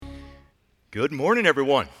Good morning,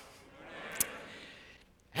 everyone.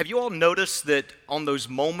 Have you all noticed that on those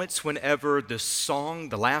moments whenever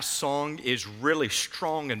the last song is really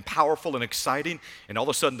strong and powerful and exciting, and all of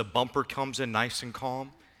a sudden the bumper comes in nice and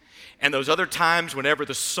calm? And those other times whenever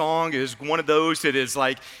the song is one of those that is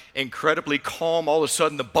like incredibly calm, all of a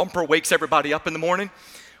sudden the bumper wakes everybody up in the morning?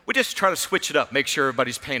 We just try to switch it up, make sure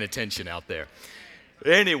everybody's paying attention out there.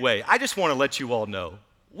 Anyway, I just want to let you all know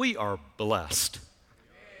we are blessed.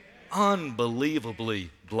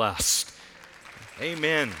 Unbelievably blessed.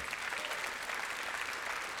 Amen.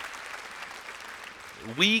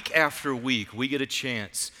 Week after week, we get a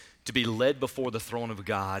chance to be led before the throne of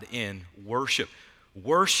God in worship.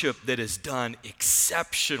 Worship that is done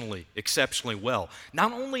exceptionally well.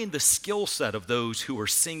 Not only in the skill set of those who are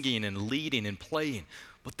singing and leading and playing,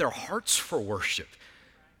 but their hearts for worship.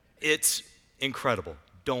 It's incredible.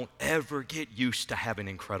 Don't ever get used to having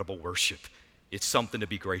incredible worship. It's something to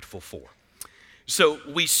be grateful for. So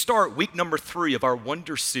we start week number 3 of our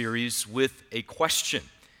Wonder series with a question.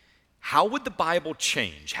 How would the Bible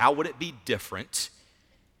change? How would it be different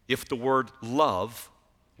if the word love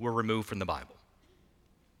were removed from the Bible?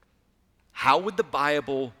 How would the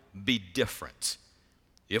Bible be different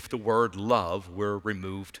if the word love were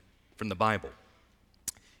removed from the Bible?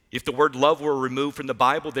 If the word love were removed from the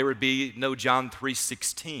Bible, there would be no John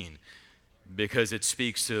 3:16. Because it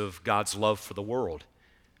speaks of God's love for the world.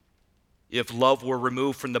 If love were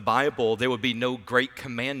removed from the Bible, there would be no great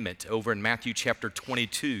commandment over in Matthew chapter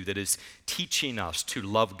 22 that is teaching us to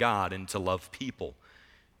love God and to love people.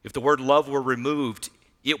 If the word love were removed,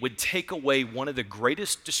 it would take away one of the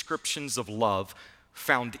greatest descriptions of love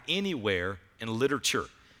found anywhere in literature.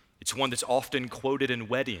 It's one that's often quoted in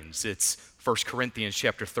weddings. It's 1 Corinthians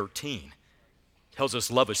chapter 13. It tells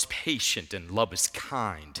us love is patient and love is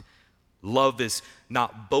kind. Love is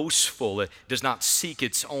not boastful, it does not seek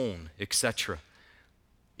its own, etc.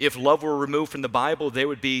 If love were removed from the Bible, there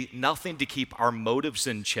would be nothing to keep our motives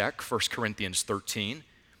in check, 1 Corinthians 13,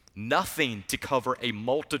 nothing to cover a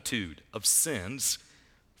multitude of sins,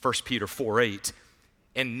 1 Peter 4:8,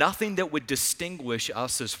 and nothing that would distinguish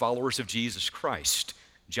us as followers of Jesus Christ,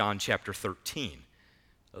 John chapter 13.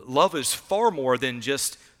 Love is far more than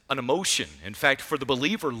just an emotion. In fact, for the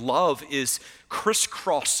believer, love is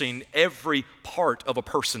crisscrossing every part of a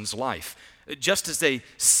person's life. Just as a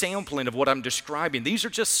sampling of what I'm describing, these are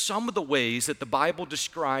just some of the ways that the Bible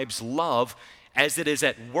describes love as it is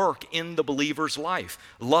at work in the believer's life.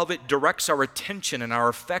 Love, it directs our attention and our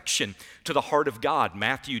affection to the heart of God,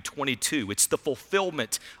 Matthew 22. It's the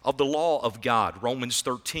fulfillment of the law of God, Romans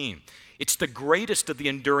 13. It's the greatest of the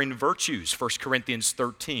enduring virtues, 1 Corinthians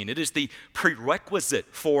 13. It is the prerequisite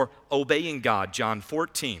for obeying God, John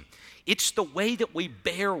 14. It's the way that we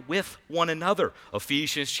bear with one another,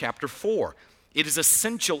 Ephesians chapter 4. It is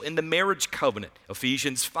essential in the marriage covenant,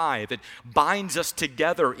 Ephesians 5. It binds us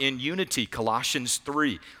together in unity, Colossians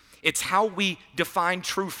 3. It's how we define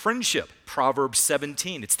true friendship, Proverbs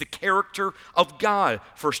 17. It's the character of God,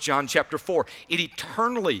 1 John chapter 4. It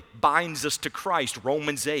eternally binds us to Christ,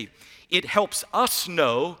 Romans 8. It helps us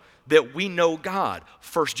know that we know God,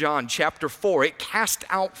 1 John chapter 4. It casts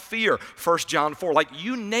out fear, 1 John 4. Like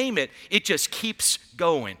you name it, it just keeps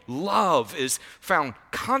going. Love is found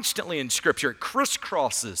constantly in Scripture. It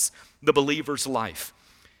crisscrosses the believer's life.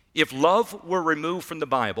 If love were removed from the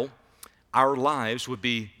Bible, our lives would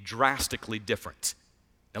be drastically different.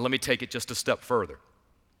 Now let me take it just a step further.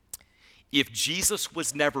 If Jesus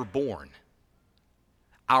was never born,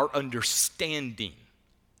 our understanding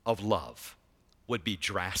of love would be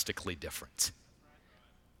drastically different.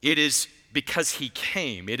 It is because he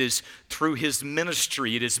came, it is through his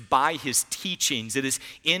ministry, it is by his teachings, it is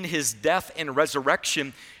in his death and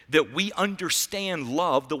resurrection that we understand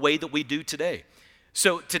love the way that we do today.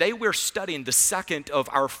 So today we're studying the second of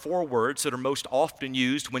our 4 words that are most often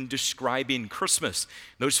used when describing Christmas.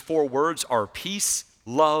 Those 4 words are peace,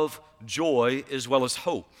 love, joy, as well as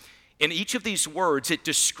hope. In each of these words, it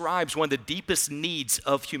describes one of the deepest needs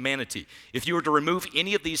of humanity. If you were to remove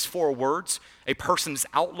any of these 4 words, a person's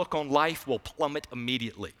outlook on life will plummet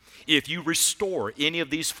immediately. If you restore any of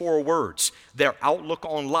these 4 words, their outlook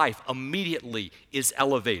on life immediately is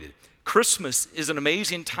elevated. Christmas is an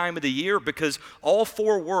amazing time of the year because all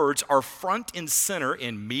 4 words are front and center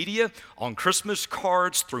in media, on Christmas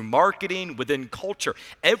cards, through marketing, within culture.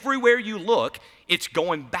 Everywhere you look, it's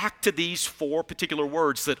going back to these 4 particular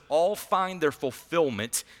words that all find their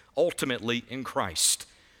fulfillment ultimately in Christ.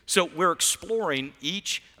 So we're exploring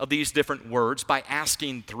each of these different words by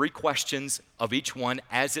asking 3 questions of each one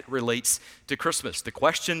as it relates to Christmas. The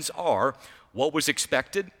questions are, what was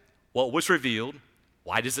expected? What was revealed?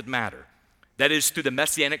 Why does it matter? That is, through the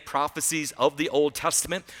messianic prophecies of the Old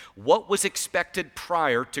Testament, what was expected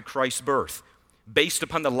prior to Christ's birth. Based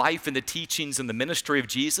upon the life and the teachings and the ministry of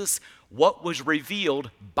Jesus, what was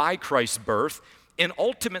revealed by Christ's birth, and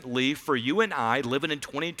ultimately for you and I living in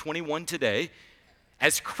 2021 today,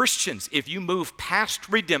 as Christians, if you move past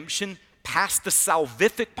redemption, past the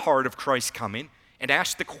salvific part of Christ's coming, and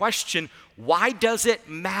ask the question, why does it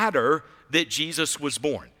matter that Jesus was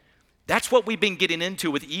born? That's what we've been getting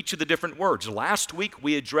into with each of the different words. Last week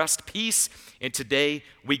we addressed peace, and today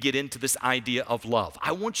we get into this idea of love.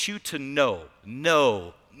 I want you to know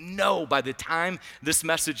by the time this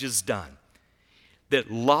message is done,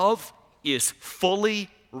 that love is fully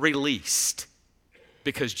released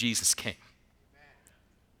because Jesus came.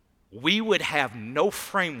 We would have no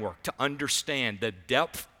framework to understand the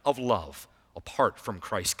depth of love apart from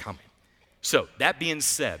Christ's coming. So, that being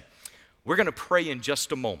said, we're going to pray in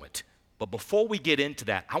just a moment. But before we get into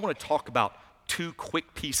that, I want to talk about two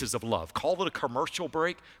quick pieces of love. Call it a commercial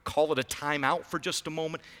break, call it a timeout for just a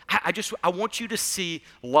moment. I want you to see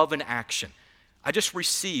love in action. I just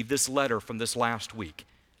received this letter from this last week.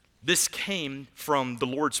 This came from the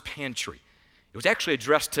Lord's Pantry. It was actually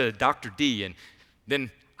addressed to Dr. D, and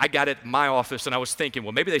then I got it in my office, and I was thinking,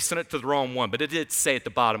 well, maybe they sent it to the wrong one, but it did say at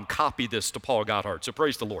the bottom, copy this to Paul Gotthardt, so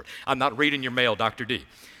praise the Lord. I'm not reading your mail, Dr. D.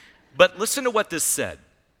 But listen to what this said.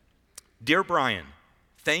 Dear Brian,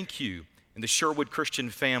 thank you and the Sherwood Christian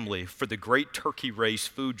family for the great turkey race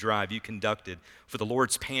food drive you conducted for the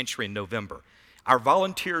Lord's Pantry in November. Our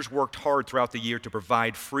volunteers worked hard throughout the year to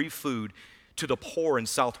provide free food to the poor in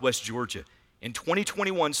Southwest Georgia. In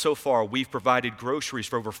 2021 so far, we've provided groceries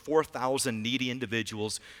for over 4,000 needy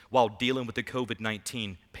individuals while dealing with the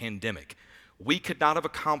COVID-19 pandemic. We could not have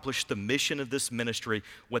accomplished the mission of this ministry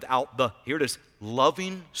without the, here it is,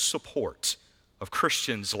 loving support of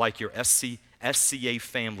Christians like your SCA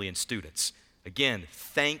family and students. Again,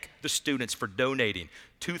 thank the students for donating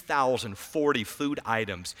 2,040 food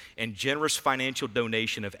items and generous financial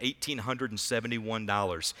donation of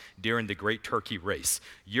 $1,871 during the Great Turkey Race.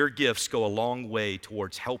 Your gifts go a long way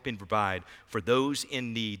towards helping provide for those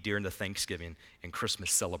in need during the Thanksgiving and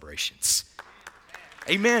Christmas celebrations.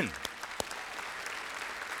 Amen.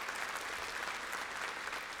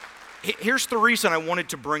 Here's the reason I wanted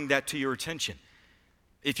to bring that to your attention.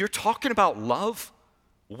 If you're talking about love,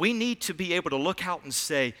 we need to be able to look out and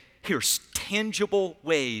say, here's tangible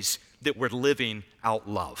ways that we're living out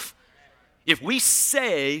love. If we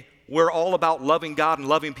say we're all about loving God and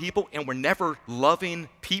loving people and we're never loving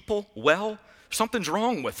people well, something's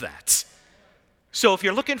wrong with that. So if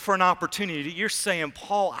you're looking for an opportunity, you're saying,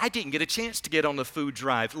 Paul, I didn't get a chance to get on the food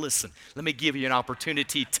drive. Listen, let me give you an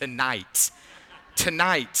opportunity tonight.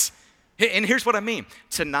 Tonight. And here's what I mean.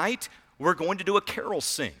 Tonight, we're going to do a carol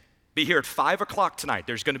sing. Be here at 5 o'clock tonight.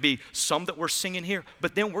 There's going to be some that we're singing here,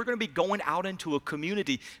 but then we're going to be going out into a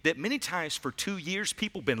community that many times for 2 years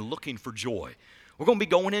people have been looking for joy. We're going to be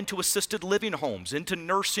going into assisted living homes, into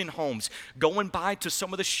nursing homes, going by to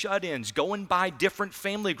some of the shut-ins, going by different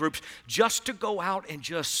family groups just to go out and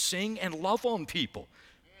just sing and love on people.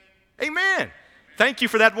 Amen. Thank you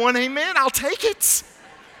for that one amen. I'll take it.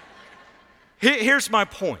 Here's my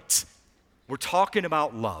point. We're talking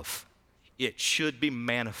about love. It should be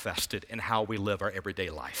manifested in how we live our everyday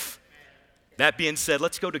life. That being said,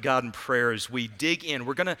 let's go to God in prayer as we dig in.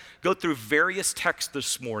 We're going to go through various texts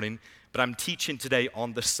this morning, but I'm teaching today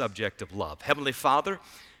on the subject of love. Heavenly Father,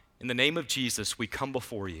 in the name of Jesus, we come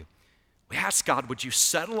before you. We ask God, would you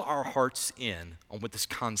settle our hearts in on what this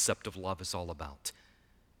concept of love is all about?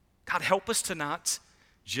 God, help us to not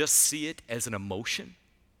just see it as an emotion,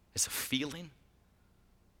 as a feeling,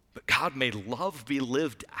 but God, may love be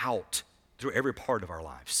lived out through every part of our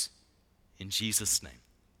lives. In Jesus' name,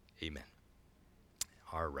 amen.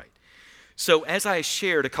 All right. So as I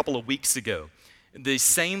shared a couple of weeks ago, the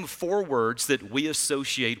same 4 words that we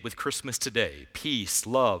associate with Christmas today, peace,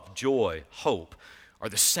 love, joy, hope, are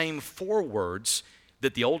the same 4 words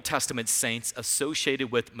that the Old Testament saints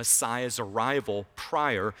associated with Messiah's arrival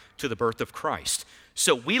prior to the birth of Christ.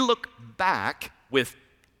 So we look back with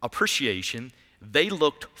appreciation. They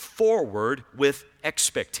looked forward with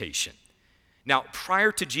expectation. Now,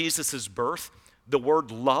 prior to Jesus' birth, the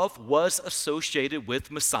word love was associated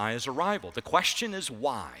with Messiah's arrival. The question is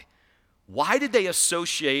why? Why did they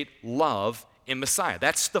associate love in Messiah?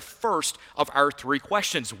 That's the first of our 3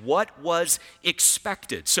 questions. What was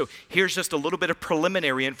expected? So here's just a little bit of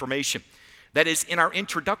preliminary information. That is, in our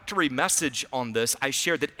introductory message on this, I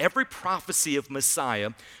shared that every prophecy of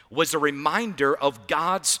Messiah was a reminder of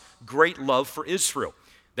God's great love for Israel.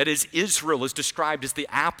 That is, Israel is described as the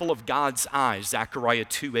apple of God's eye, Zechariah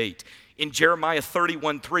 2:8. In Jeremiah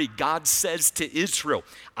 31:3, God says to Israel,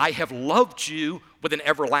 I have loved you with an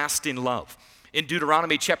everlasting love. In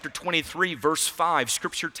Deuteronomy chapter 23, verse 5,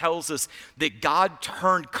 Scripture tells us that God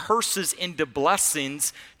turned curses into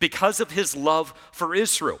blessings because of his love for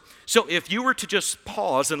Israel. So if you were to just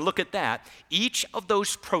pause and look at that, each of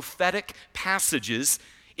those prophetic passages,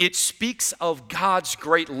 it speaks of God's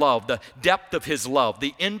great love, the depth of his love,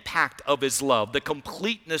 the impact of his love, the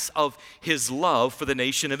completeness of his love for the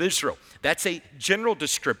nation of Israel. That's a general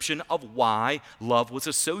description of why love was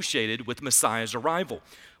associated with Messiah's arrival.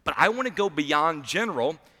 But I want to go beyond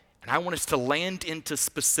general, and I want us to land into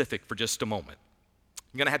specific for just a moment.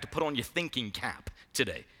 You're going to have to put on your thinking cap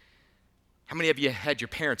today. How many of you had your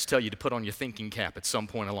parents tell you to put on your thinking cap at some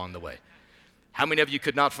point along the way? How many of you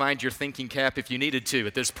could not find your thinking cap if you needed to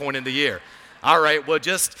at this point in the year? All right, well,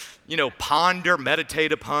 just, ponder,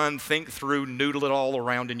 meditate upon, think through, noodle it all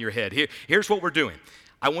around in your head. Here's what we're doing.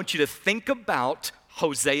 I want you to think about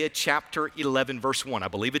Hosea chapter 11, verse 1. I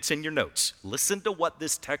believe it's in your notes. Listen to what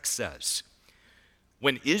this text says.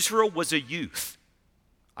 When Israel was a youth,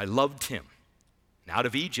 I loved him, and out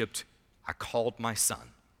of Egypt I called my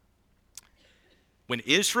son. When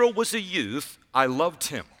Israel was a youth, I loved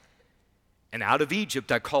him, and out of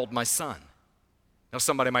Egypt I called my son. Now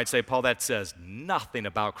somebody might say, Paul, that says nothing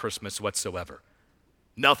about Christmas whatsoever.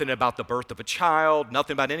 Nothing about the birth of a child,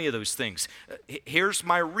 nothing about any of those things. Here's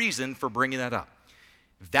my reason for bringing that up.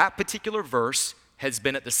 That particular verse has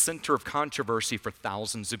been at the center of controversy for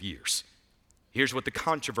thousands of years. Here's what the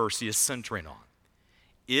controversy is centering on.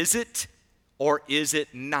 Is it or is it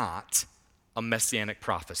not a messianic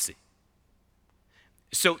prophecy?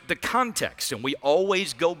 So the context, and we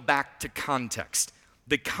always go back to context.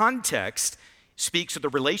 The context speaks of the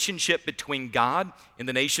relationship between God and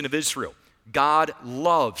the nation of Israel. God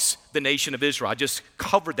loves the nation of Israel. I just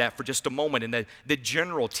covered that for just a moment in the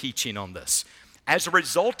general teaching on this. As a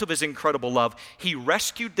result of his incredible love, he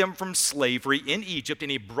rescued them from slavery in Egypt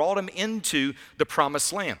and he brought them into the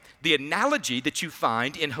promised land. The analogy that you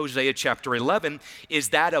find in Hosea chapter 11 is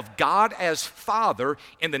that of God as father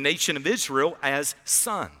and the nation of Israel as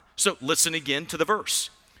son. So listen again to the verse.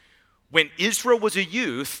 When Israel was a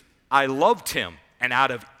youth, I loved him, and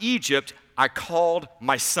out of Egypt I called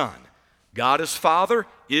my son. God as father,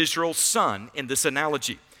 Israel's son in this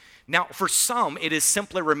analogy. Now, for some, it is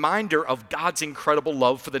simply a reminder of God's incredible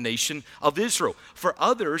love for the nation of Israel. For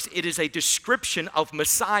others, it is a description of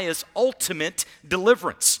Messiah's ultimate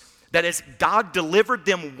deliverance. That is, God delivered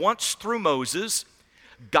them once through Moses,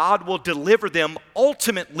 God will deliver them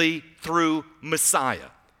ultimately through Messiah.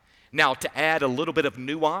 Now, to add a little bit of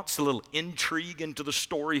nuance, a little intrigue into the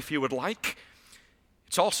story, if you would like,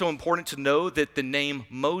 it's also important to know that the name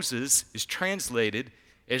Moses is translated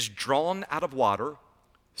as drawn out of water,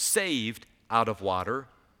 saved out of water,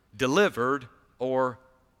 delivered, or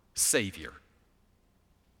Savior.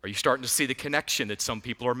 Are you starting to see the connection that some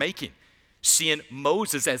people are making? Seeing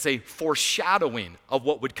Moses as a foreshadowing of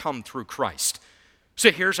what would come through Christ.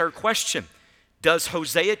 So here's our question. Does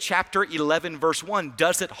Hosea chapter 11 verse 1,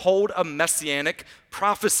 does it hold a messianic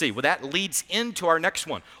prophecy? Well, that leads into our next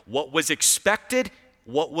one. What was expected,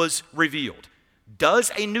 what was revealed?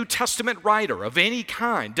 Does a New Testament writer of any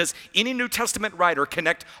kind, does any New Testament writer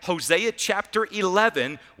connect Hosea chapter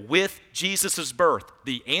 11 with Jesus' birth?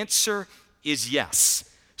 The answer is yes.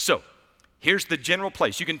 So, here's the general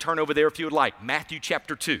place. You can turn over there if you would like. Matthew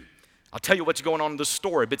chapter 2. I'll tell you what's going on in the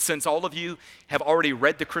story, but since all of you have already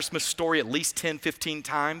read the Christmas story at least 10, 15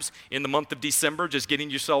 times in the month of December, just getting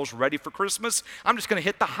yourselves ready for Christmas, I'm just going to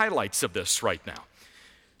hit the highlights of this right now.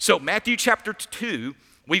 So, Matthew chapter 2,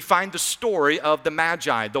 we find the story of the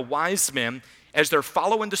Magi, the wise men, as they're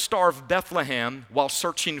following the star of Bethlehem while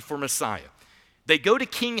searching for Messiah. They go to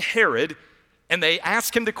King Herod and they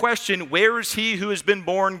ask him the question, where is he who has been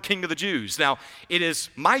born King of the Jews? Now, it is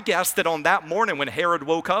my guess that on that morning when Herod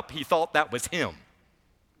woke up, he thought that was him.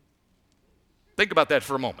 Think about that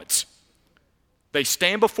for a moment. They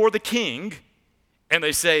stand before the king and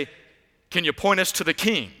they say, can you point us to the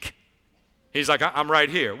king? He's like, I'm right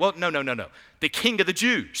here. Well, no. The King of the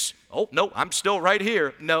Jews. Oh, no, I'm still right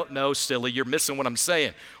here. No, silly, you're missing what I'm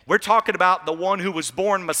saying. We're talking about the one who was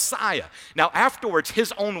born Messiah. Now, afterwards,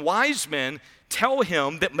 his own wise men tell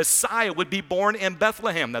him that Messiah would be born in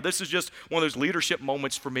Bethlehem. Now, this is just one of those leadership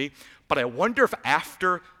moments for me, but I wonder if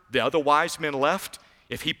after the other wise men left,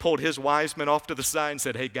 if he pulled his wise men off to the side and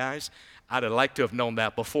said, hey, guys, I'd have liked to have known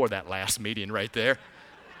that before that last meeting right there.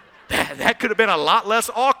 That could have been a lot less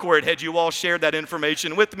awkward had you all shared that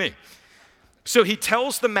information with me. So he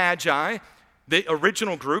tells the Magi the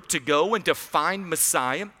original group to go and to find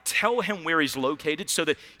Messiah, tell him where he's located so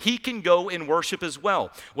that he can go and worship as well.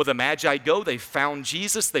 Well, the Magi go, they found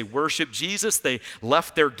Jesus, they worshiped Jesus, they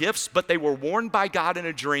left their gifts, but they were warned by God in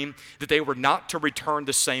a dream that they were not to return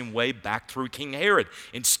the same way back through King Herod.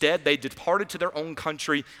 Instead, they departed to their own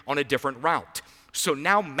country on a different route. So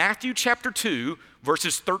now Matthew chapter 2,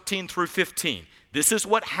 verses 13 through 15. This is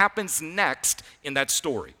what happens next in that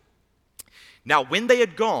story. Now, when they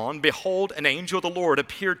had gone, behold, an angel of the Lord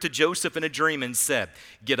appeared to Joseph in a dream and said,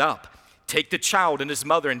 "Get up, take the child and his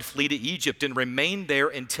mother and flee to Egypt and remain there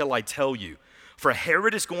until I tell you. For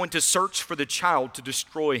Herod is going to search for the child to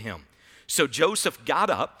destroy him." So Joseph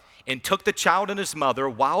got up and took the child and his mother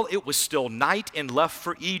while it was still night and left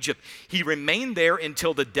for Egypt. He remained there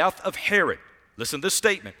until the death of Herod. Listen to this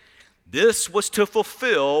statement. This was to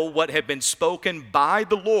fulfill what had been spoken by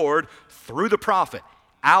the Lord through the prophet.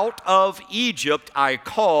 "Out of Egypt I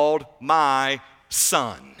called my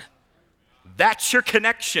son." That's your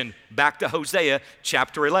connection back to Hosea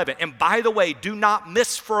chapter 11. And by the way, do not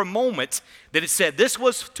miss for a moment that it said this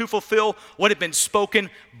was to fulfill what had been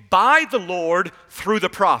spoken by the Lord through the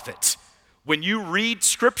prophet. When you read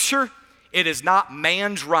Scripture, it is not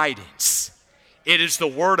man's writings. It is the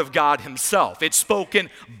Word of God Himself. It's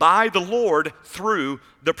spoken by the Lord through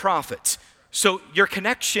the prophet. So your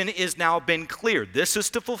connection is now been cleared. This is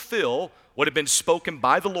to fulfill what had been spoken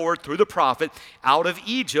by the Lord through the prophet. "Out of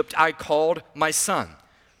Egypt I called my son."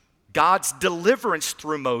 God's deliverance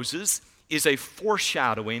through Moses is a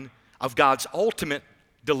foreshadowing of God's ultimate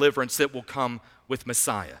deliverance that will come with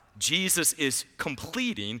Messiah. Jesus is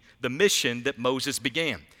completing the mission that Moses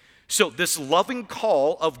began. So this loving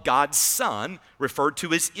call of God's son, referred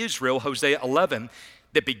to as Israel, Hosea 11,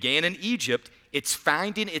 that began in Egypt, it's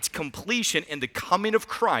finding its completion in the coming of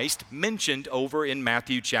Christ mentioned over in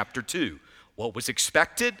Matthew chapter 2. What was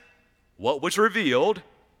expected? What was revealed?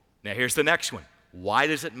 Now here's the next one. Why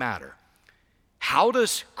does it matter? How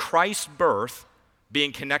does Christ's birth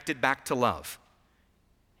being connected back to love?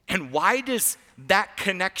 And why does that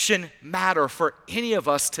connection matter for any of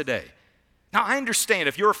us today? Now I understand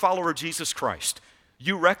if you're a follower of Jesus Christ,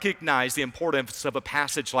 you recognize the importance of a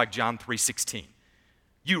passage like John 3:16.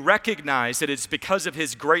 You recognize that it's because of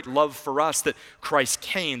His great love for us that Christ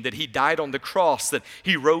came, that He died on the cross, that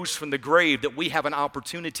He rose from the grave, that we have an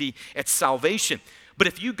opportunity at salvation. But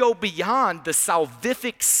if you go beyond the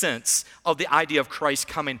salvific sense of the idea of Christ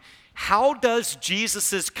coming, how does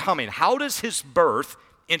Jesus' coming, how does His birth,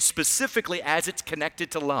 and specifically as it's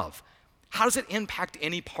connected to love, how does it impact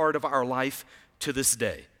any part of our life to this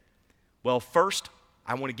day? Well, first,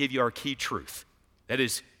 I want to give you our key truth. That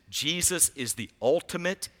is, Jesus is the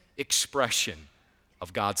ultimate expression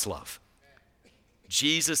of God's love.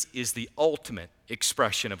 Jesus is the ultimate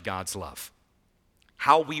expression of God's love.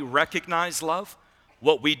 How we recognize love,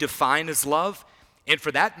 what we define as love, and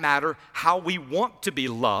for that matter, how we want to be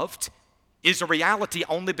loved is a reality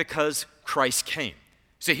only because Christ came.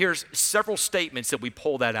 So here's several statements that we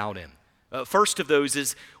pull that out in. First of those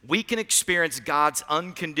is we can experience God's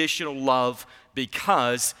unconditional love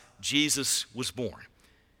because Jesus was born.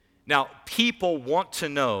 Now, people want to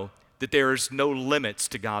know that there is no limits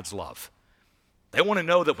to God's love. They want to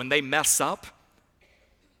know that when they mess up,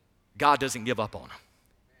 God doesn't give up on them.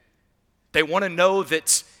 They want to know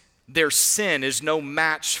that their sin is no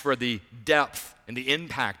match for the depth and the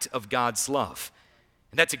impact of God's love.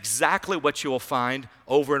 And that's exactly what you will find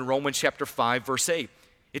over in Romans chapter 5, verse 8.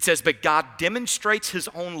 It says, "But God demonstrates His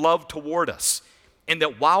own love toward us, in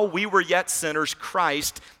that while we were yet sinners,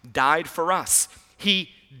 Christ died for us."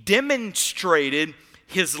 He demonstrated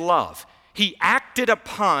His love. He acted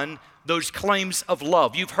upon those claims of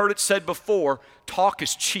love. You've heard it said before, talk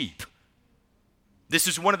is cheap. This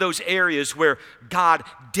is one of those areas where God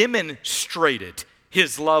demonstrated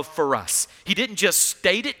His love for us. He didn't just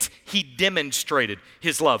state it, He demonstrated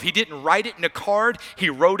His love. He didn't write it in a card, He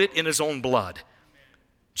wrote it in His own blood.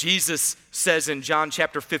 Jesus says in John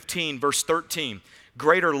chapter 15, verse 13,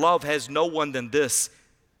 "Greater love has no one than this,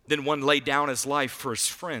 than one laid down his life for his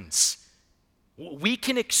friends." We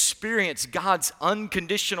can experience God's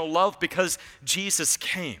unconditional love because Jesus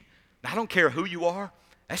came. Now, I don't care who you are,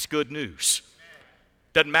 that's good news.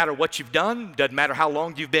 Doesn't matter what you've done, doesn't matter how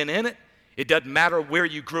long you've been in it, it doesn't matter where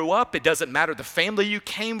you grew up, it doesn't matter the family you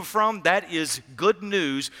came from. That is good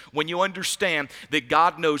news when you understand that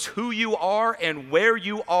God knows who you are and where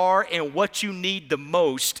you are and what you need the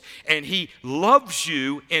most, and He loves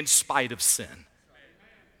you in spite of sin.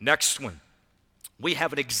 Next one, we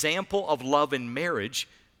have an example of love in marriage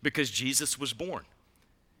because Jesus was born.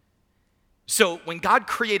 So when God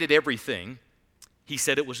created everything, He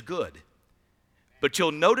said it was good. But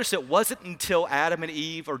you'll notice it wasn't until Adam and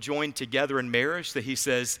Eve are joined together in marriage that he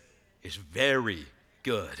says, it's very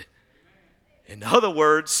good. In other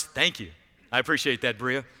words, thank you. I appreciate that,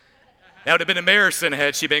 Bria. That would have been embarrassing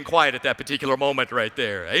had she been quiet at that particular moment right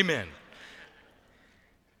there. Amen.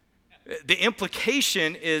 The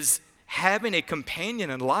implication is having a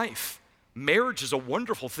companion in life. Marriage is a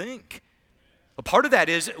wonderful thing. A part of that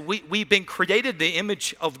is we've been created in the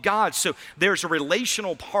image of God, so there's a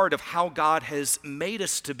relational part of how God has made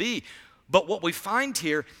us to be. But what we find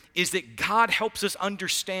here is that God helps us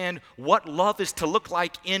understand what love is to look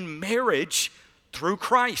like in marriage through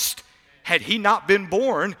Christ. Had he not been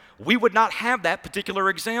born, we would not have that particular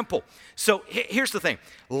example. So here's the thing.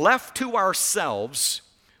 Left to ourselves,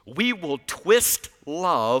 we will twist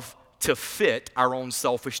love to fit our own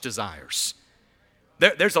selfish desires.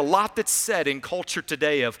 There's a lot that's said in culture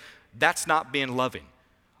today of that's not being loving,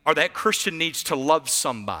 or that Christian needs to love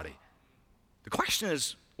somebody. The question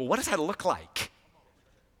is, well, what does that look like?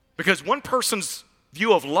 Because one person's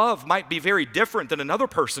view of love might be very different than another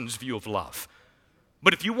person's view of love.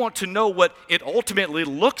 But if you want to know what it ultimately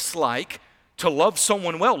looks like to love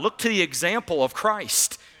someone well, look to the example of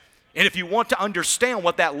Christ. And if you want to understand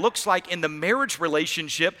what that looks like in the marriage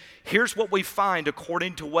relationship, here's what we find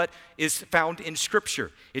according to what is found in Scripture.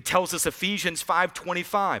 It tells us Ephesians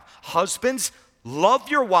 5:25, husbands, love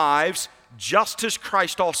your wives just as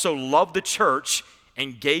Christ also loved the church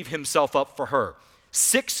and gave himself up for her.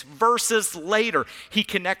 6 verses later, he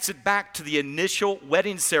connects it back to the initial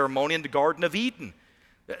wedding ceremony in the Garden of Eden.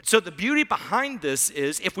 So the beauty behind this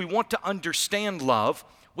is if we want to understand love,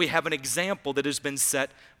 we have an example that has been set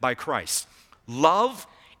by Christ. Love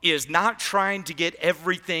is not trying to get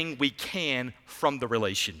everything we can from the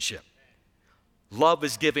relationship. Love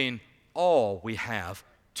is giving all we have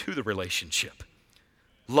to the relationship.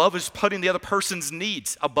 Love is putting the other person's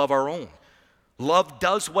needs above our own. Love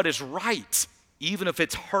does what is right, even if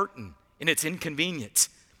it's hurting and it's inconvenient.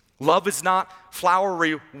 Love is not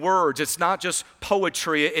flowery words. It's not just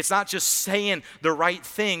poetry. It's not just saying the right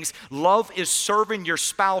things. Love is serving your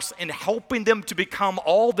spouse and helping them to become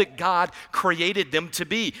all that God created them to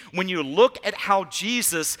be. When you look at how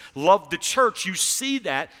Jesus loved the church, you see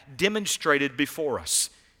that demonstrated before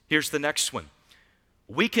us. Here's the next one.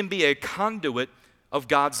 We can be a conduit of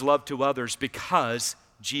God's love to others because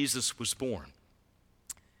Jesus was born.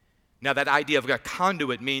 Now, that idea of a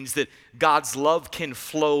conduit means that God's love can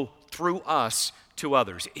flow through us to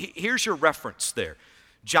others. Here's your reference there.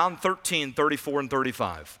 John 13:34 and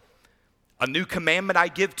 35. A new commandment I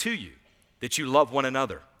give to you, that you love one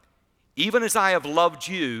another. Even as I have loved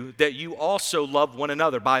you, that you also love one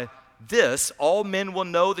another. By this, all men will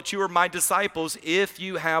know that you are my disciples if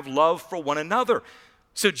you have love for one another.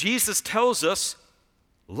 So Jesus tells us,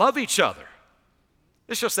 love each other.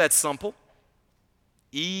 It's just that simple.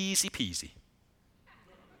 Easy peasy.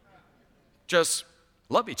 Just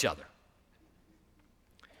love each other.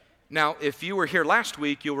 Now, if you were here last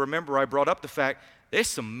week, you'll remember I brought up the fact there's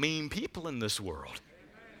some mean people in this world.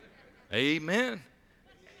 Amen.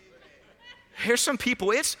 Here's some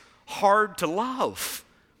people, it's hard to love.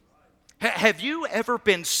 Have you ever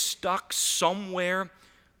been stuck somewhere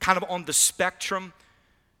kind of on the spectrum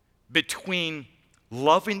between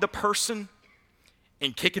loving the person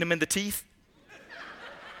and kicking them in the teeth?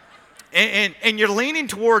 And you're leaning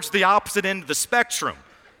towards the opposite end of the spectrum.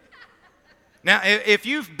 Now, if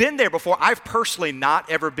you've been there before, I've personally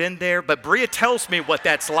not ever been there, but Bria tells me what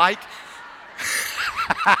that's like.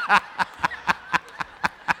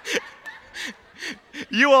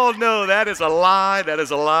 You all know that is a lie, that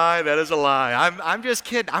is a lie, that is a lie. I'm just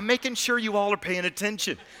kidding. I'm making sure you all are paying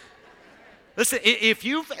attention. Listen, if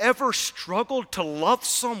you've ever struggled to love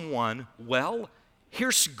someone well,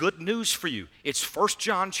 here's good news for you. It's 1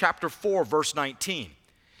 John chapter 4, verse 19.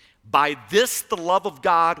 By this the love of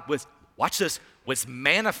God was, watch this, was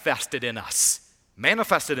manifested in us.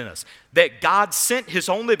 Manifested in us. That God sent his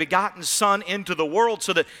only begotten Son into the world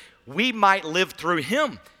so that we might live through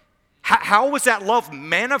him. How was that love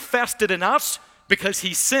manifested in us? Because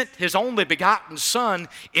he sent his only begotten Son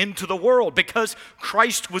into the world. Because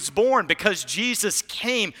Christ was born. Because Jesus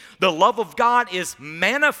came. The love of God is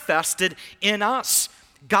manifested in us.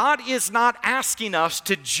 God is not asking us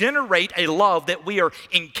to generate a love that we are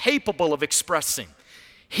incapable of expressing.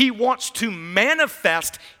 He wants to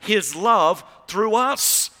manifest his love through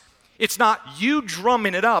us. It's not you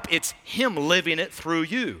drumming it up. It's him living it through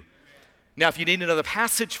you. Now, if you need another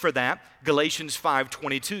passage for that, Galatians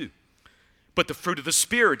 5:22. But the fruit of the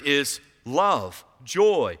Spirit is love,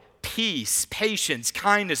 joy, peace, patience,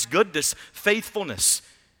 kindness, goodness, faithfulness.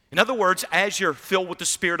 In other words, as you're filled with the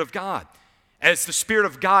Spirit of God, as the Spirit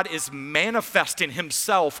of God is manifesting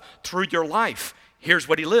himself through your life, here's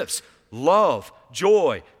what he lives: love,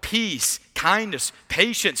 joy, peace, kindness,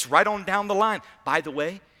 patience, right on down the line. By the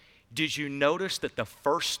way, did you notice that the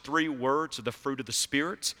first 3 words of the fruit of the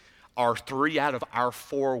Spirit are 3 out of our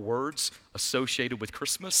 4 words associated with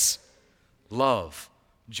Christmas? Love,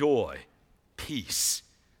 joy, peace.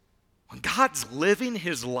 When God's living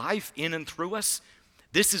his life in and through us,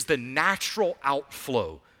 this is the natural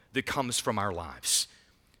outflow that comes from our lives.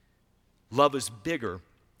 Love is bigger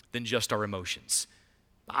than just our emotions.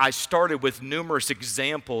 I started with numerous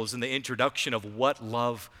examples in the introduction of what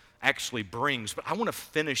love actually brings, but I want to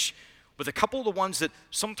finish with a couple of the ones that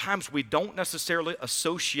sometimes we don't necessarily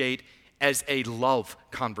associate as a love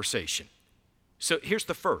conversation. So here's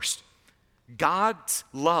the first. God's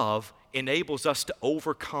love enables us to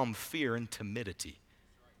overcome fear and timidity.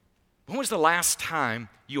 When was the last time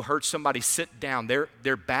you heard somebody sit down,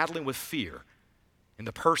 they're battling with fear, and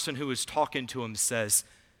the person who is talking to him says,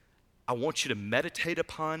 I want you to meditate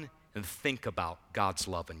upon and think about God's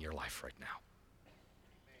love in your life right now.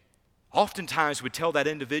 Oftentimes we tell that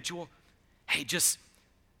individual, hey, just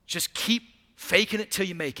keep faking it till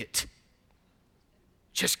you make it.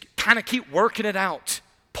 Just kind of keep working it out.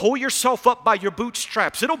 Pull yourself up by your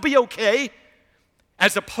bootstraps. It'll be okay.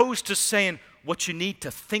 As opposed to saying what you need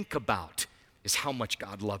to think about is how much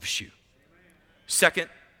God loves you. 2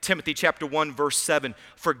 Timothy chapter 1, verse 7,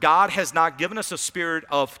 for God has not given us a spirit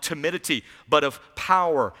of timidity, but of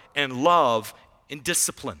power and love and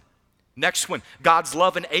discipline. Next one, God's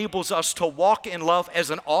love enables us to walk in love as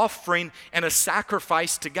an offering and a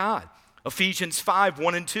sacrifice to God. Ephesians 5,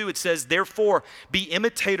 1 and 2, it says, therefore, be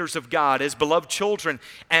imitators of God as beloved children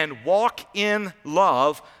and walk in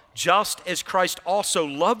love, just as Christ also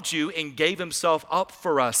loved you and gave himself up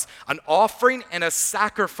for us, an offering and a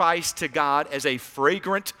sacrifice to God as a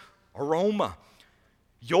fragrant aroma.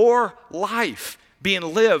 Your life being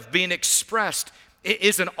lived, being expressed,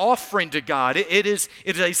 is an offering to God. It is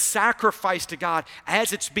a sacrifice to God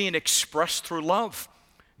as it's being expressed through love.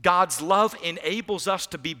 God's love enables us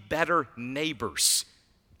to be better neighbors.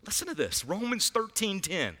 Listen to this, Romans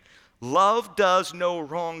 13:10. Love does no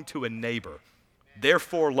wrong to a neighbor.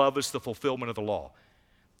 Therefore, love is the fulfillment of the law.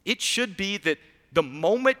 It should be that the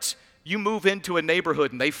moment you move into a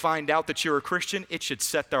neighborhood and they find out that you're a Christian, it should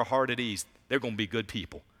set their heart at ease. They're going to be good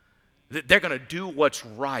people. They're going to do what's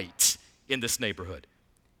right in this neighborhood.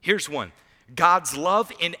 Here's one. God's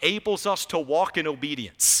love enables us to walk in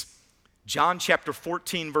obedience. John chapter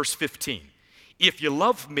 14, verse 15. If you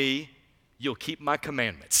love me, you'll keep my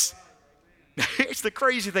commandments. Here's the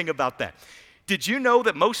crazy thing about that. Did you know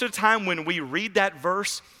that most of the time when we read that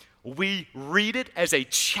verse, we read it as a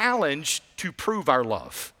challenge to prove our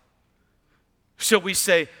love? So we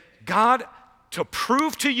say, God, to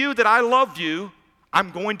prove to you that I love you,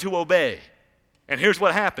 I'm going to obey. And here's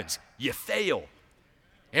what happens. You fail.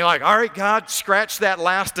 And you're like, all right, God, scratch that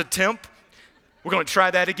last attempt. We're going to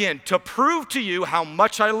try that again. To prove to you how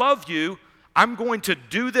much I love you, I'm going to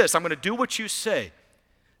do this. I'm going to do what you say.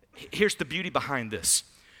 Here's the beauty behind this.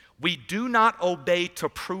 We do not obey to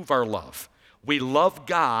prove our love. We love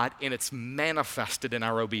God, and it's manifested in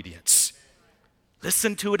our obedience.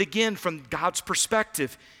 Listen to it again from God's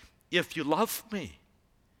perspective. If you love me,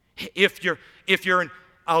 if you're in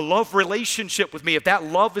a love relationship with me, if that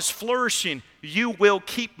love is flourishing, you will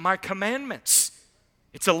keep my commandments.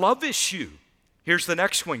 It's a love issue. Here's the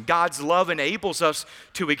next one. God's love enables us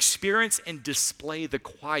to experience and display the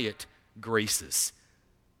quiet graces.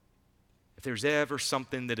 If there's ever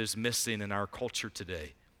something that is missing in our culture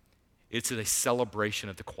today, it's a celebration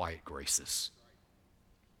of the quiet graces.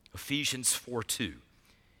 Ephesians 4:2.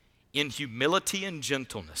 In humility and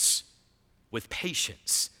gentleness, with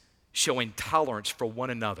patience, showing tolerance for one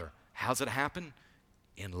another. How's it happen?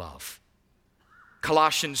 In love.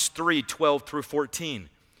 Colossians 3:12 through 14.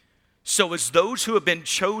 So as those who have been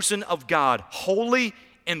chosen of God, holy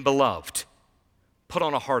and beloved, put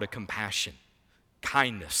on a heart of compassion,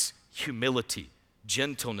 kindness, humility,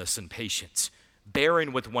 gentleness, and patience,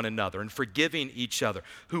 bearing with one another and forgiving each other.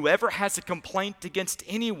 Whoever has a complaint against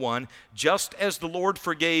anyone, just as the Lord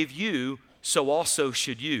forgave you, so also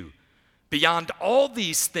should you. Beyond all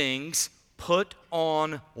these things, put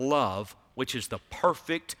on love, which is the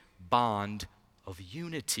perfect bond of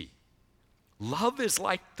unity. Love is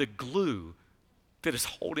like the glue that is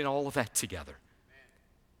holding all of that together.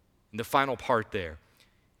 And the final part there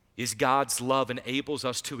is God's love enables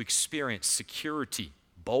us to experience security,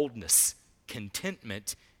 boldness,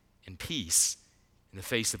 contentment, and peace in the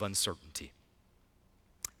face of uncertainty.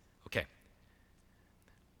 Okay.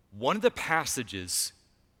 One of the passages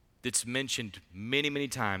that's mentioned many, many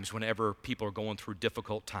times whenever people are going through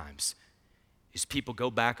difficult times is people go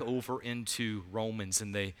back over into Romans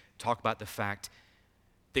and they talk about the fact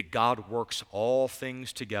that God works all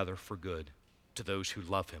things together for good to those who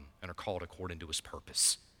love him and are called according to his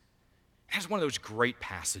purpose. It's one of those great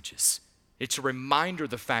passages. It's a reminder of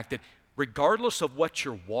the fact that regardless of what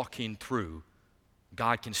you're walking through,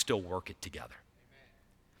 God can still work it together.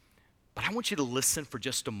 But I want you to listen for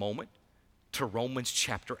just a moment to Romans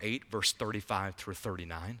chapter 8, verse 35 through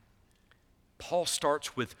 39. Paul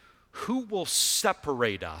starts with, who will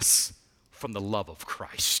separate us from the love of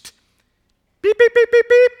Christ? Beep, beep, beep, beep,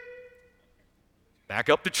 beep. Back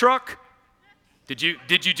up the truck. Did you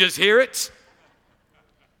just hear it?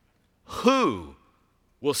 Who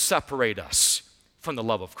will separate us from the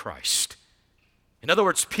love of Christ? In other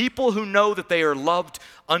words, people who know that they are loved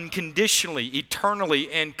unconditionally,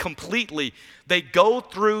 eternally, and completely, they go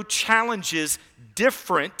through challenges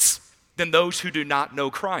different than those who do not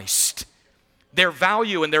know Christ. Their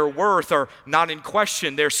value and their worth are not in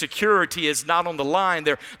question. Their security is not on the line.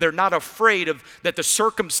 They're not afraid of that the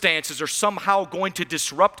circumstances are somehow going to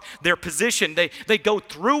disrupt their position. They go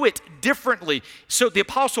through it differently. So the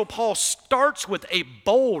Apostle Paul starts with a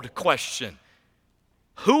bold question.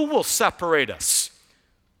 Who will separate us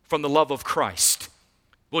from the love of Christ?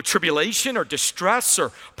 Will tribulation or distress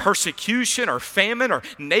or persecution or famine or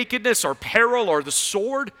nakedness or peril or the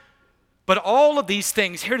sword? But all of these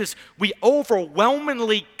things, here it is, we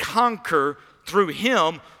overwhelmingly conquer through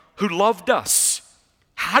him who loved us.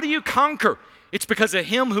 How do you conquer? It's because of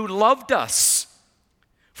him who loved us.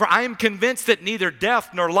 For I am convinced that neither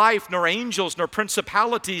death, nor life, nor angels, nor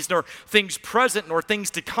principalities, nor things present, nor things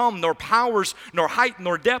to come, nor powers, nor height,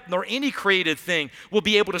 nor depth, nor any created thing will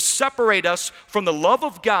be able to separate us from the love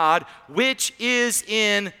of God, which is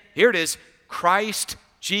in, here it is, Christ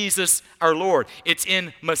Jesus our Lord. It's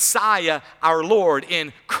in Messiah our Lord,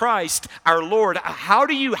 in Christ our Lord. How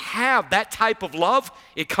do you have that type of love?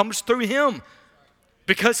 It comes through him.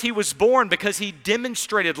 Because he was born, because he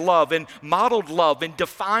demonstrated love and modeled love and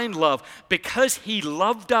defined love, because he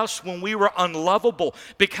loved us when we were unlovable,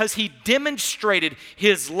 because he demonstrated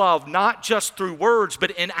his love not just through words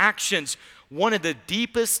but in actions. One of the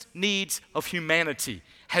deepest needs of humanity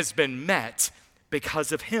has been met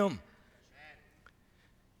because of him.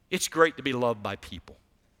 It's great to be loved by people.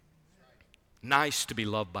 Nice to be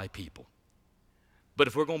loved by people. But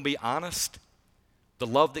if we're going to be honest, the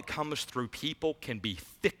love that comes through people can be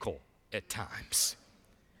fickle at times.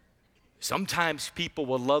 Sometimes people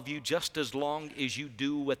will love you just as long as you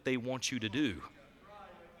do what they want you to do,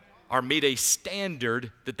 or meet a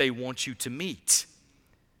standard that they want you to meet.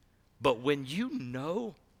 But when you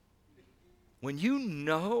know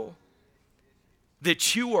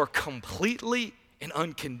that you are completely and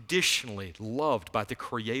unconditionally loved by the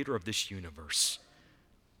creator of this universe,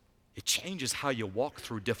 it changes how you walk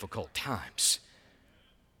through difficult times.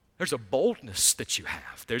 There's a boldness that you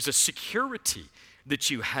have. There's a security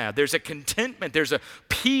that you have. There's a contentment. There's a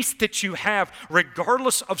peace that you have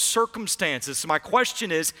regardless of circumstances. So my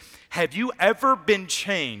question is, have you ever been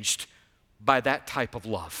changed by that type of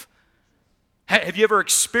love? Have you ever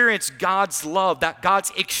experienced God's love, that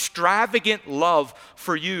God's extravagant love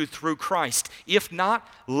for you through Christ? If not,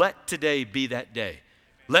 let today be that day.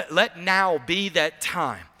 Let now be that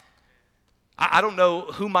time. I don't know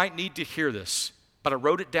who might need to hear this, but I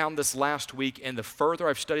wrote it down this last week, and the further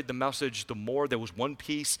I've studied the message, the more there was one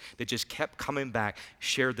piece that just kept coming back.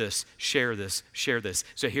 Share this, share this, share this.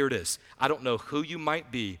 So here it is. I don't know who you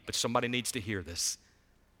might be, but somebody needs to hear this.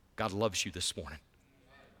 God loves you this morning.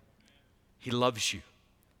 He loves you.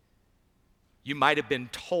 You might have been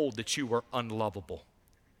told that you were unlovable.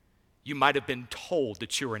 You might have been told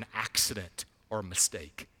that you were an accident or a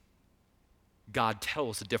mistake. God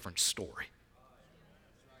tells a different story.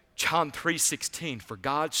 John 3:16, for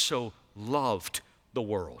God so loved the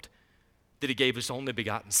world that he gave his only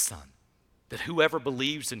begotten Son, that whoever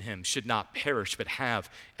believes in him should not perish but have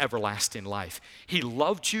everlasting life. He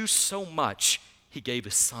loved you so much, he gave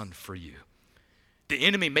his Son for you. The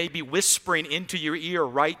enemy may be whispering into your ear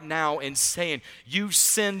right now and saying, you've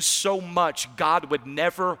sinned so much, God would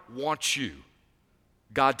never want you.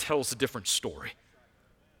 God tells a different story.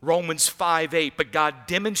 Romans 5:8, but God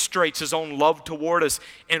demonstrates his own love toward us,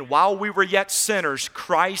 and while we were yet sinners,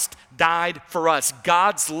 Christ died for us.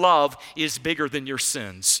 God's love is bigger than your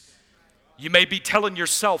sins. You may be telling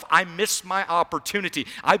yourself, I missed my opportunity.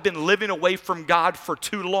 I've been living away from God for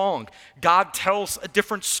too long. God tells a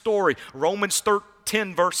different story. Romans 13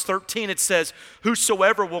 10, verse 13, it says,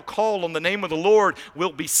 whosoever will call on the name of the Lord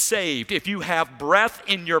will be saved. If you have breath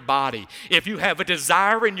in your body, if you have a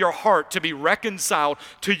desire in your heart to be reconciled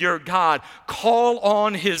to your God, call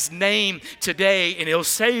on his name today and he'll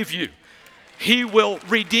save you. He will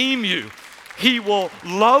redeem you. He will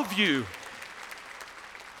love you.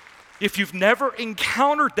 If you've never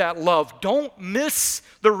encountered that love, don't miss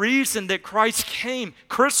the reason that Christ came.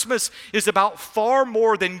 Christmas is about far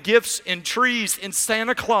more than gifts and trees and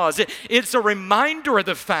Santa Claus. It's a reminder of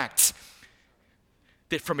the fact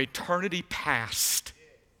that from eternity past,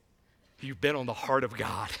 you've been on the heart of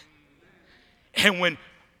God. And when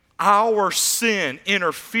our sin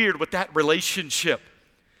interfered with that relationship,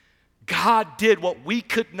 God did what we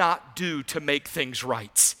could not do to make things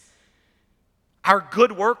right. Our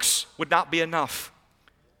good works would not be enough.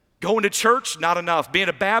 Going to church, not enough. Being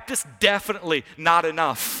a Baptist, definitely not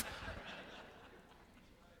enough.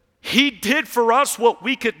 He did for us what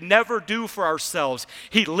we could never do for ourselves.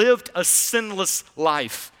 He lived a sinless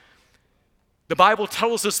life. The Bible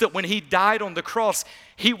tells us that when he died on the cross,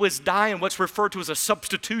 he was dying what's referred to as a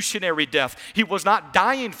substitutionary death. He was not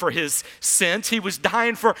dying for his sins, he was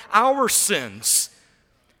dying for our sins.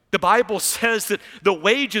 The Bible says that the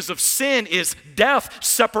wages of sin is death,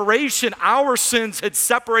 separation. Our sins had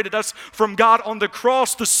separated us from God on the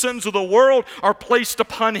cross. The sins of the world are placed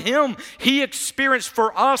upon him. He experienced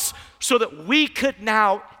for us so that we could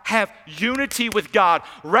now have unity with God,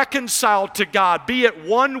 reconciled to God, be at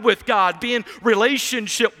one with God, be in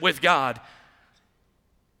relationship with God.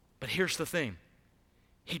 But here's the thing.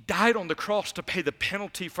 He died on the cross to pay the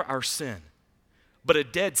penalty for our sin. But a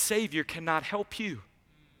dead Savior cannot help you.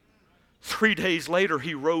 3 days later,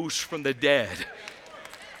 he rose from the dead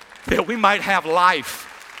that we might have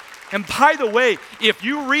life. And by the way, if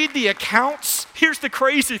you read the accounts, here's the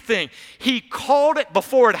crazy thing. He called it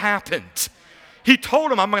before it happened. He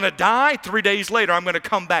told him, I'm going to die. 3 days later, I'm going to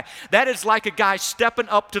come back. That is like a guy stepping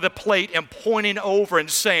up to the plate and pointing over and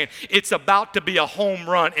saying, it's about to be a home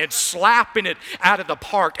run, and slapping it out of the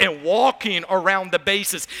park and walking around the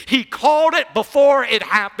bases. He called it before it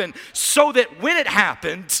happened so that when it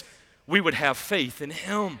happened, we would have faith in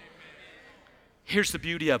him. Here's the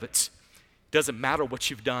beauty of it. Doesn't matter what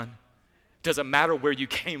you've done. Doesn't matter where you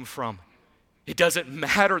came from. It doesn't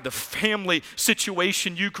matter the family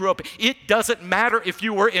situation you grew up in. It doesn't matter if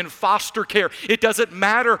you were in foster care. It doesn't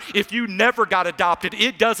matter if you never got adopted.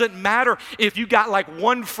 It doesn't matter if you got like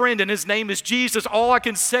one friend and his name is Jesus. All I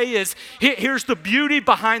can say is, here's the beauty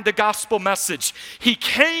behind the gospel message. He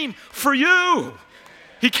came for you.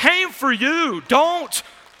 He came for you. Don't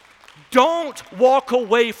walk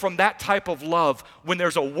away from that type of love when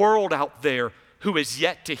there's a world out there who is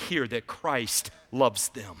yet to hear that Christ loves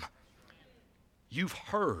them. You've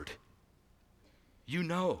heard. You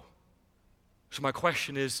know. So my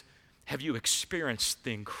question is, have you experienced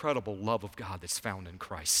the incredible love of God that's found in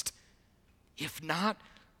Christ? If not,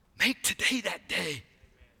 make today that day.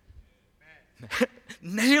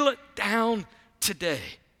 Nail it down today.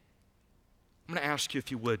 I'm going to ask you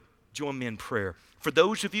if you would join me in prayer. For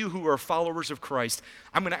those of you who are followers of Christ,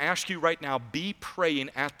 I'm going to ask you right now, be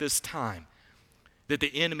praying at this time that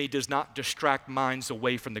the enemy does not distract minds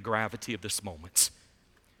away from the gravity of this moment.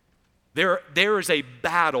 There is a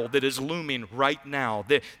battle that is looming right now.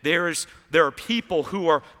 There are people who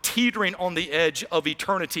are teetering on the edge of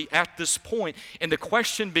eternity at this point, and the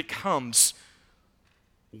question becomes,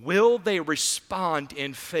 will they respond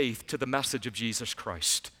in faith to the message of Jesus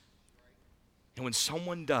Christ? And when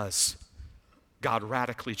someone does, God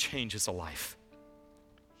radically changes a life.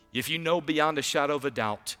 If you know beyond a shadow of a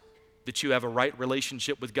doubt that you have a right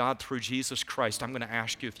relationship with God through Jesus Christ, I'm going to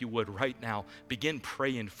ask you if you would right now begin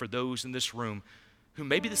praying for those in this room who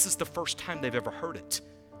maybe this is the first time they've ever heard it.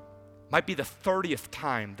 Might be the 30th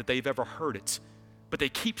time that they've ever heard it. But they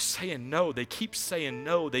keep saying no, they keep saying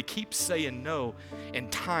no, they keep saying no,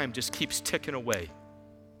 and time just keeps ticking away.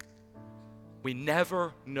 We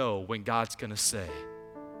never know when God's going to say,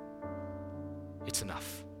 it's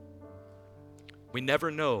enough. We never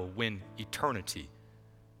know when eternity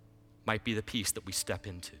might be the peace that we step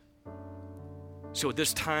into. So at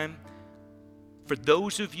this time, for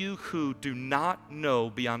those of you who do not know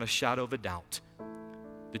beyond a shadow of a doubt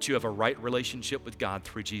that you have a right relationship with God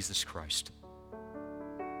through Jesus Christ,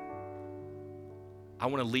 I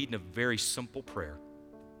want to lead in a very simple prayer.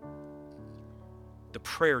 The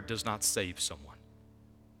prayer does not save someone.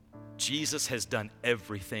 Jesus has done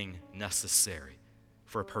everything necessary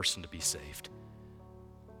for a person to be saved.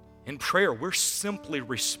 In prayer, we're simply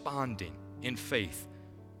responding in faith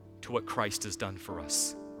to what Christ has done for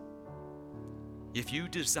us. If you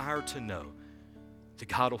desire to know that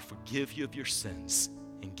God will forgive you of your sins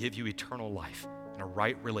and give you eternal life and a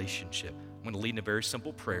right relationship. I'm going to lead in a very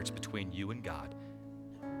simple prayer. It's between you and God.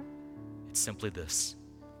 It's simply this.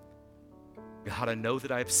 God, I know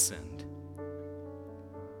that I have sinned.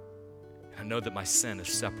 I know that my sin has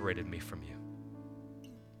separated me from you.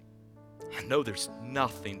 I know there's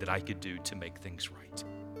nothing that I could do to make things right.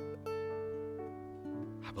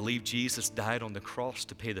 I believe Jesus died on the cross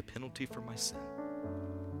to pay the penalty for my sin.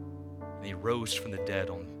 And he rose from the dead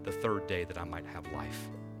on the third day that I might have life.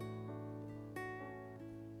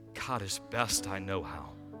 God, as best I know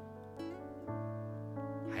how,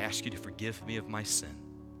 I ask you to forgive me of my sin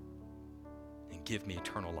and give me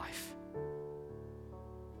eternal life.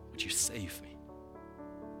 Would you save me?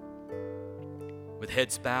 With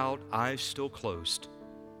heads bowed, eyes still closed,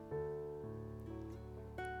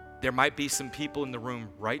 there might be some people in the room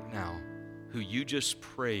right now who you just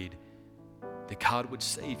prayed that God would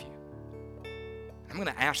save you. I'm going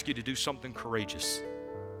to ask you to do something courageous.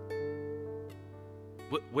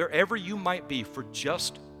 Wherever you might be for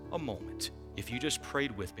just a moment, if you just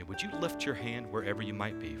prayed with me, would you lift your hand wherever you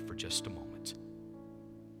might be for just a moment?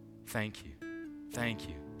 Thank you, thank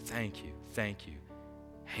you, thank you, thank you.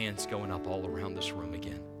 Hands going up all around this room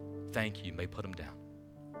again. Thank you. You may put them down.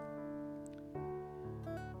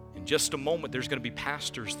 In just a moment, there's going to be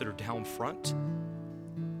pastors that are down front.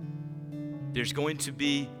 There's going to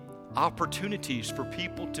be opportunities for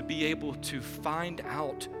people to be able to find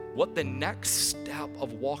out what the next step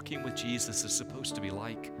of walking with Jesus is supposed to be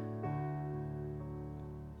like.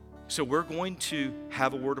 So we're going to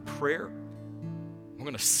have a word of prayer. We're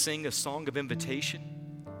going to sing a song of invitation.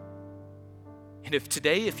 And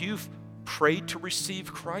if you've prayed to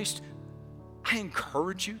receive Christ, I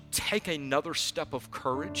encourage you, take another step of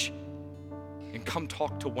courage and come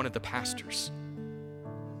talk to one of the pastors.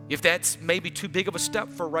 If that's maybe too big of a step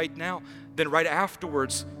for right now, then right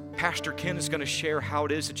afterwards, Pastor Ken is going to share how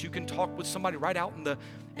it is that you can talk with somebody right out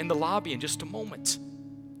in the lobby in just a moment.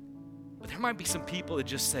 But there might be some people that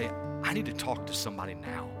just say, I need to talk to somebody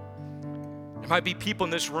now. There might be people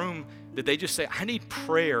in this room that they just say, I need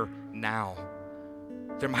prayer now.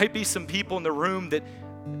 There might be some people in the room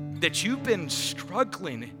that you've been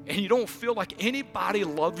struggling and you don't feel like anybody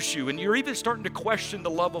loves you, and you're even starting to question the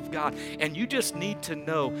love of God, and you just need to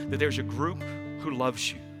know that there's a group who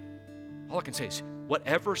loves you. All I can say is,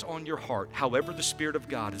 whatever's on your heart, however the Spirit of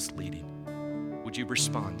God is leading, would you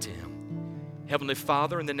respond to Him? Heavenly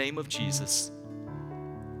Father, in the name of Jesus,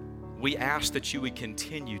 we ask that you would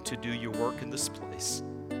continue to do your work in this place.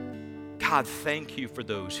 God, thank you for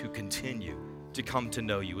those who continue to come to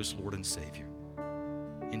know you as Lord and Savior.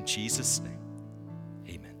 In Jesus' name,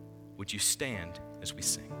 amen. Would you stand as we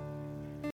sing?